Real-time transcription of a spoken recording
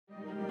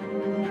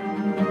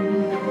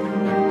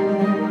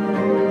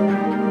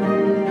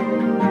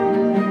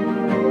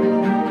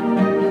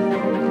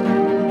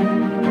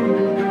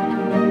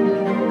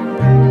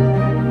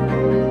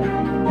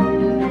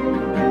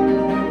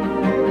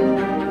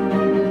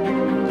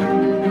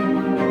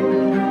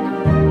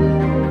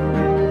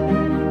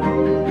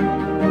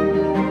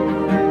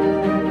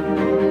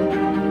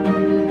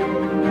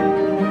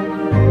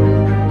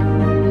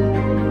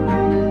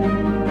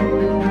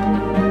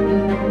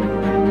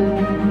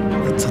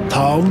the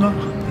taonga.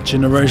 The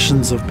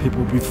generations of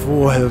people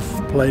before have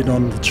played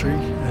on the tree,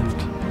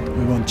 and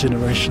we want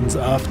generations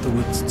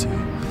afterwards to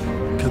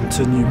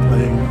continue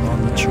playing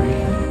on the tree.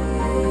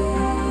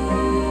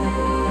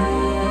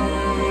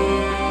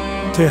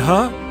 Te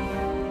hā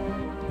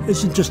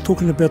isn't just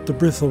talking about the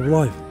breath of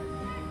life.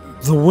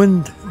 The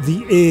wind,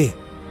 the air,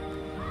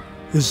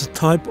 is a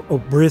type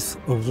of breath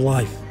of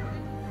life.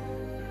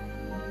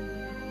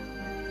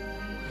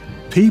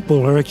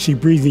 People are actually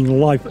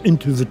breathing life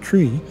into the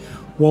tree,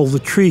 while the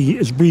tree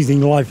is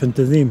breathing life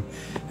into them.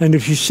 And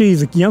if you see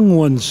the young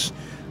ones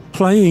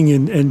playing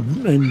and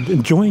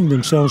enjoying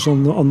themselves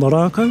on the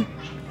Rākau,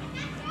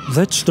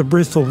 that's the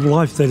breath of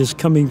life that is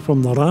coming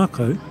from the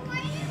Rākau,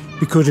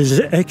 because it is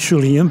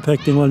actually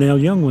impacting on our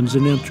young ones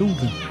and our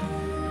children.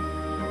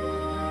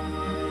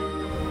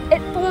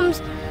 It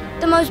forms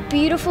the most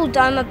beautiful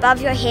dome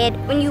above your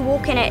head. When you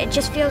walk in it, it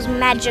just feels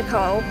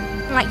magical.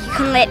 Like you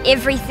can let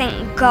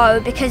everything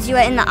go because you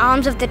are in the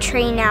arms of the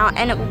tree now,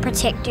 and it will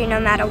protect you no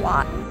matter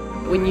what.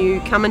 When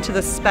you come into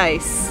this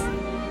space,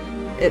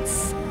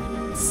 it's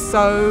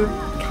so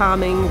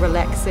calming,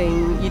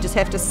 relaxing. You just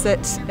have to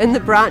sit in the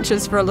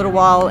branches for a little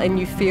while and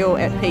you feel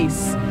at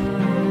peace.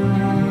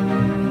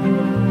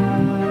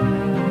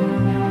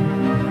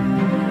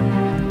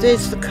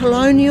 There's the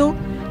colonial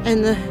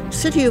and the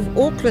city of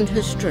Auckland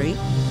history,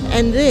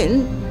 and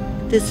then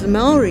there's the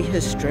Maori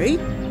history,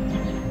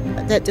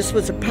 that this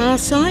was a power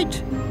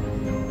site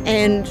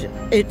and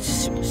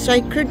it's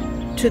sacred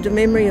to the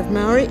memory of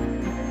Maori.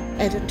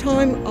 At a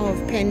time of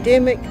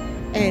pandemic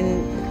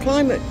and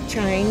climate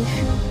change,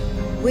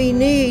 we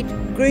need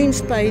green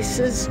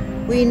spaces,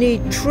 we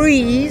need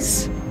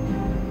trees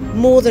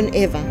more than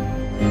ever.